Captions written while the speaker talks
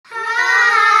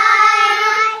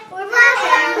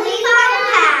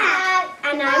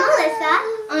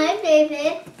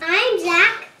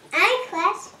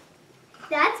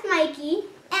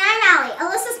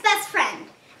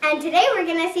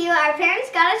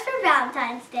just for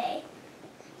Valentine's Day.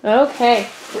 Okay,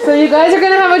 so you guys are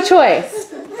going to have a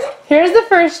choice. Here's the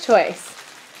first choice.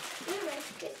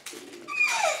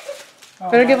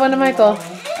 Better give one to Michael.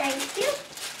 Thank you.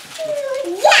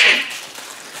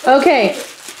 Okay,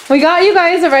 we got you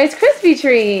guys a Rice Krispie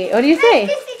treat. What do you say?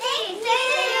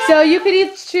 So you could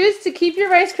either choose to keep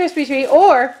your Rice Krispie treat,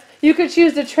 or you could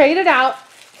choose to trade it out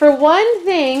for one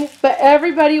thing, but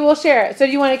everybody will share it. So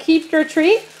do you want to keep your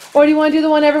treat, or do you want to do the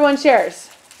one everyone shares?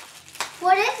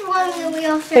 What is one that we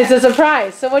all share? It's a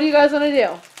surprise. So what do you guys want to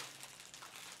do?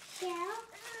 Share.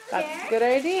 That's a good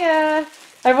idea.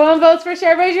 Everyone votes for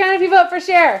share. Raise your hand if you vote for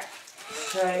share.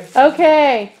 Okay.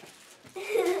 Okay.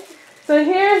 So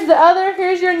here's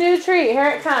your new treat.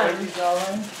 Here it comes.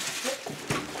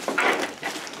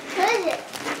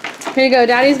 Here you go.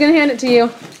 Daddy's going to hand it to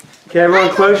you. Okay, everyone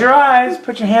close your eyes.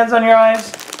 Put your hands on your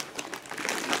eyes.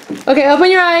 Okay, open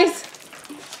your eyes.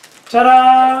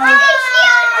 Ta-da!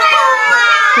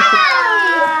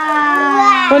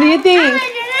 What do you think?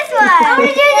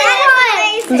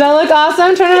 Does that look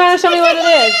awesome? Turn around and show me what it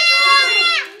is.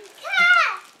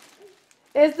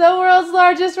 It's the world's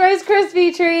largest Rice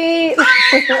Krispie treat.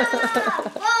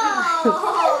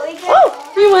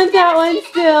 Oh, you want that one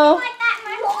still?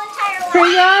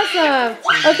 Pretty awesome.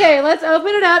 Okay, let's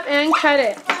open it up and cut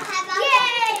it.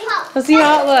 Let's see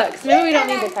how it looks. Maybe we don't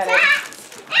need to cut it.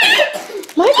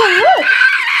 Michael, look.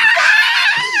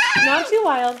 Not too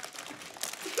wild.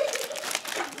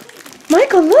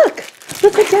 Michael, look.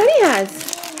 Look what Daddy has.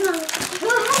 You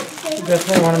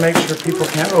definitely want to make sure people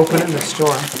can't open it in the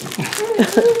store.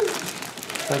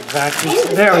 Like vacuum.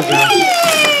 There we go.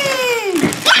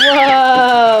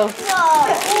 Whoa.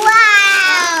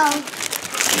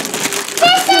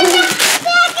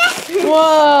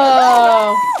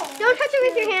 Whoa. Don't touch it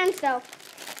with your hands, though.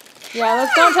 Yeah,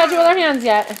 let's don't touch it with our hands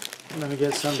yet. I'm going to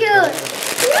get some.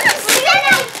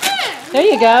 There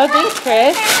you go. Thanks,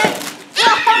 Chris.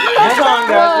 Hold on,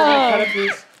 guys. We're going to cut a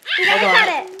piece. Hold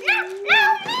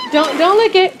on. Don't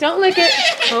lick it. Don't lick it.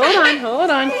 Hold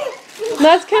on.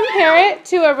 Let's compare it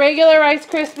to a regular Rice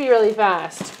Krispie really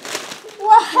fast.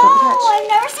 Whoa, I've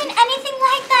never seen anything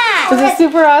like that. Is this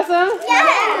super awesome?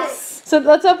 Yes. So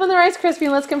let's open the Rice Krispie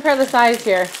and let's compare the size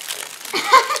here.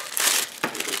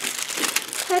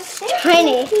 That's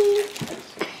tiny.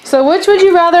 So which would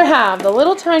you rather have? The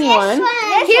little tiny one.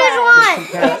 Here's one.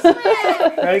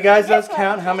 Ready, guys? Let's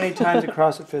count how many times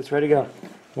across it fits. Ready, go.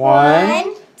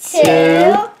 1,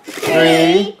 2,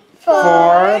 3, 4,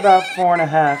 about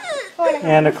 4.5.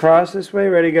 And across this way,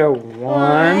 ready, go.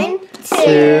 1,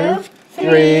 2,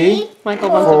 3, Michael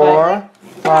wants to bite.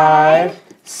 4, 5,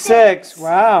 6.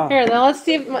 Wow. Here, now let's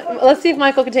see if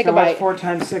Michael can take a bite. 4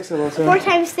 times 6, Alyssa? 4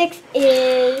 times 6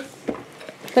 is...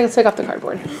 Let's take off the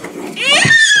cardboard.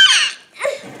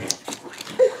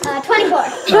 24.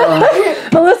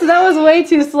 Alyssa, that was way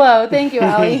too slow. Thank you,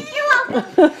 Allie. You're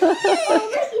welcome.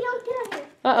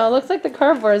 Uh-oh, looks like the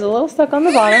cardboard is a little stuck on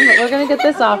the bottom, but we're going to get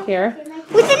this off here.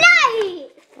 With a knife.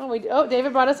 Oh,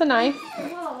 David brought us a knife.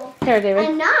 Here, A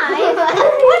David. knife?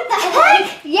 What the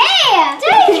heck? Yeah.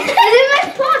 David, it's in my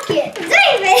pocket.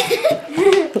 David.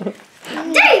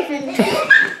 David.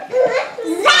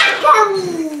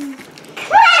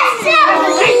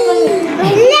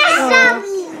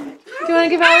 Do you want to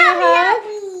give Allie a hug?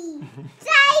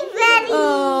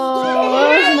 Oh, that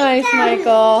was nice,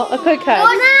 Michael. A quick hug.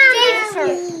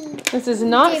 This is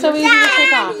not so easy to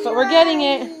take off, but we're getting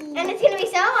it. And it's going to be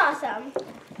so awesome.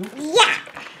 Yeah.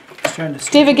 Just trying to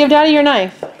David, give Daddy your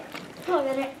knife. Hold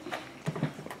it.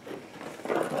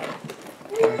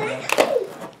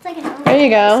 It's like an There you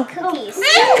go. cookies.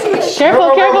 Careful.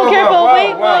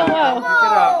 Wait, whoa. Pick it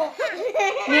up.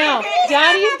 Now,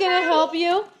 Daddy's going to help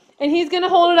you, and he's going to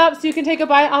hold it up so you can take a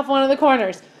bite off one of the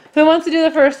corners. Who wants to do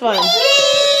the first one?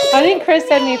 I think Chris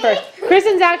said me first. Chris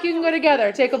and Zach, you can go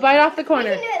together. Take a bite off the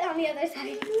corner. You can do it on the other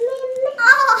side.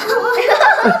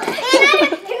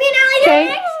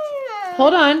 Okay.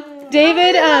 Hold on.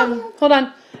 David, hold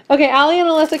on. Okay, Allie and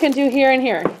Alyssa can do here and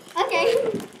here. Okay.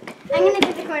 I'm going to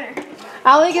do the corner.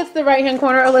 Allie gets the right-hand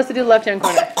corner. Alyssa do the left-hand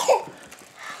corner. Rice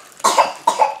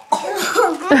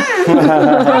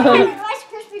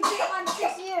Krispie treat on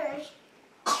 6 years.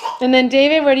 And then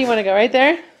David, where do you want to go? Right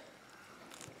there?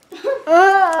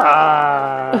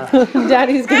 Ah.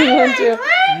 Daddy's getting one too.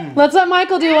 Let's let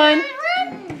Michael do one.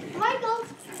 Michael.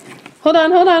 Hold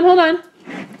on.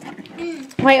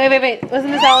 Wait.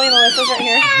 Wasn't this Allie and Alyssa's right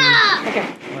here? Okay.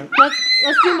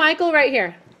 Let's do Michael right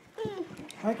here.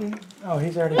 Mikey. Oh,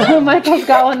 he's already got Michael's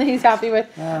got one that he's happy with.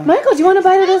 Michael, do you want to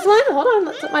bite of this one? Hold on.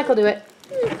 Let's let Michael do it.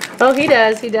 Oh, he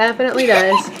does. He definitely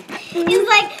does. He's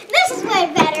like, this is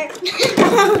way better.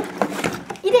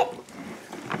 Eat it.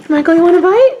 Michael, you want a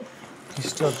bite? He's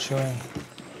still chewing.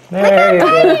 There you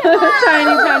go.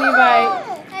 Tiny bite.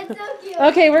 That's so cute.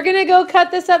 Okay, we're gonna go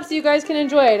cut this up so you guys can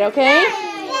enjoy it, okay?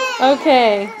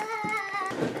 Okay.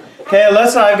 Okay,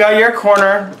 Alyssa, I've got your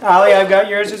corner. Allie, I've got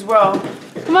yours as well.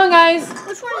 Come on, guys.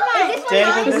 Which one's mine?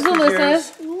 David, This is one's yours.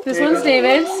 Alyssa's. This Here you one's go.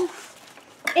 David's.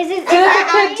 Is it Sit at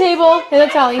the kids table. Hey,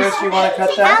 that's Allie's. Chris, you want to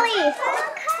cut that? Ellie?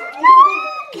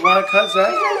 You want to cut,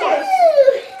 Zach?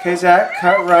 Okay, Zach,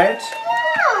 cut right.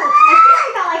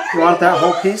 You want that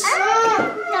whole piece?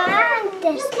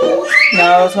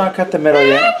 No, let's not cut the middle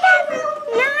yet.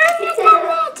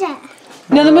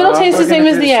 No, the middle No, tastes the we're same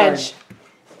gonna as do the this edge.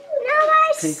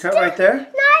 Can you cut right there?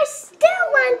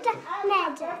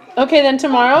 Okay, then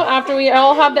tomorrow, after we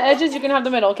all have the edges, you can have the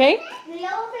middle, okay? The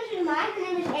yellow fish is mine,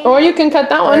 and then there's Or you can cut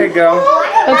that There one. you go.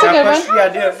 That's a Now good push, one. yeah,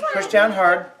 do it. Push down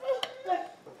hard.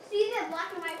 See the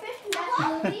black and white fish?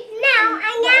 That's movie.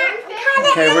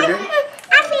 Okay, we're good.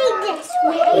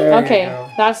 There you Okay, go.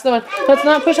 that's the one. Let's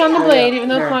not push on the blade, even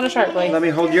though it's not a sharp blade. Let me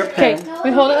hold your Okay, pen.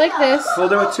 we hold it like this,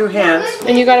 Hold it with 2 hands.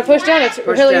 and you gotta push down. It's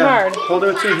Push really down. hard. Hold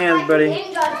it with 2 hands, buddy.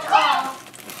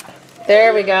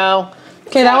 There we go.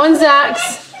 Okay, that one's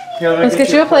Zach's. Here, let me Let's get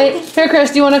you a plate. Here, Chris,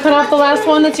 do you want to cut off the last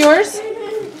one that's yours?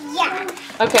 Yeah.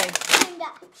 Okay.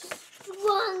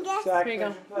 Zach, Here you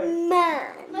go. where's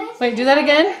your plate? Wait, do that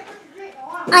again.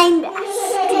 I'm the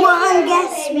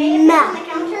strongest man.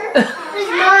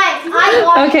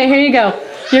 Okay, here you go.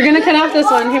 You're gonna cut off this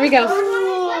one. Here we go.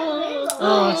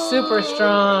 Oh, super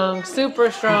strong. Super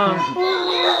strong.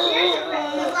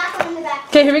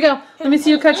 Okay, here we go. Let me see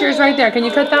you cut yours right there. Can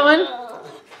you cut that one?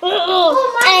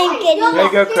 I'm getting There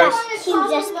you go, Chris.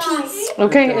 just piece.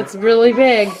 Okay, it's really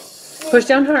big. Push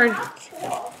down hard.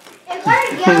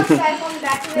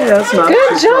 Yeah, that's not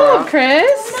Good too job, far.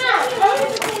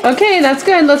 Chris. Okay, that's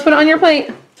good. Let's put it on your plate.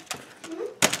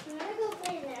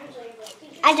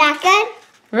 Is that good?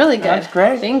 Really good. That's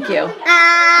great. Thank you.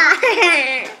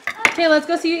 Okay, let's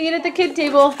go see you eat at the kid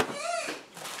table.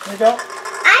 There you go.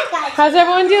 I got it. How's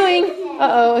everyone doing?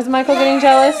 Uh-oh, is Michael getting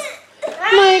jealous?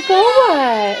 Michael,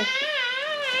 what?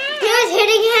 He was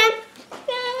hitting him.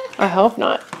 I hope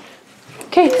not.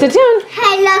 Okay, sit down.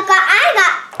 Hey, look,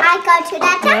 I got to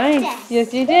that Nice. dentist.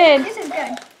 Yes, you did. This is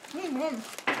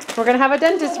good. We're gonna have a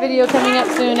dentist video coming up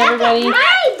soon, everybody.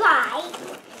 Bye-bye.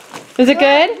 Is it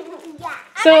good? Yeah.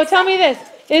 So tell me this: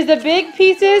 is the big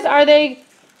pieces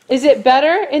is it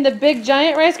better in the big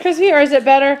giant Rice Krispie, or is it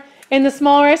better in the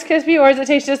small Rice Krispie, or does it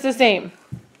taste just the same?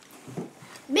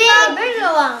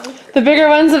 Bigger one. The bigger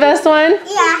one's the best one.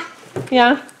 Yeah.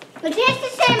 Yeah. But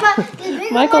it's the same, but the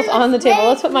bigger Michael's one on the is table. way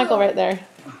Let's put Michael cooler. right there.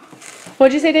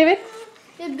 What'd you say, David?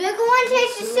 The bigger one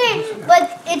tastes the same,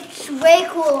 but it's way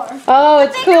cooler. Oh,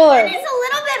 it's cooler. It's a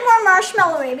little bit more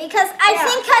marshmallowy because I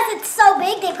think because it's so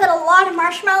big, they put a lot of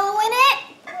marshmallow in it.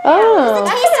 It Oh,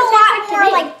 tastes a lot more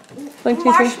like like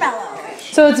two, three. marshmallow.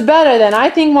 So it's better then. I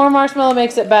think more marshmallow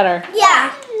makes it better.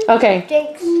 Yeah. Okay.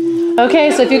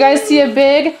 Okay, so if you guys see a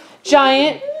big,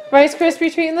 giant Rice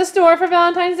Krispie treat in the store for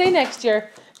Valentine's Day next year,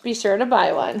 be sure to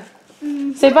buy one.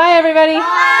 Say bye, everybody. Bye.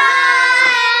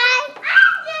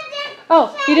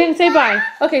 Oh, you didn't say bye.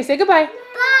 Okay, say goodbye.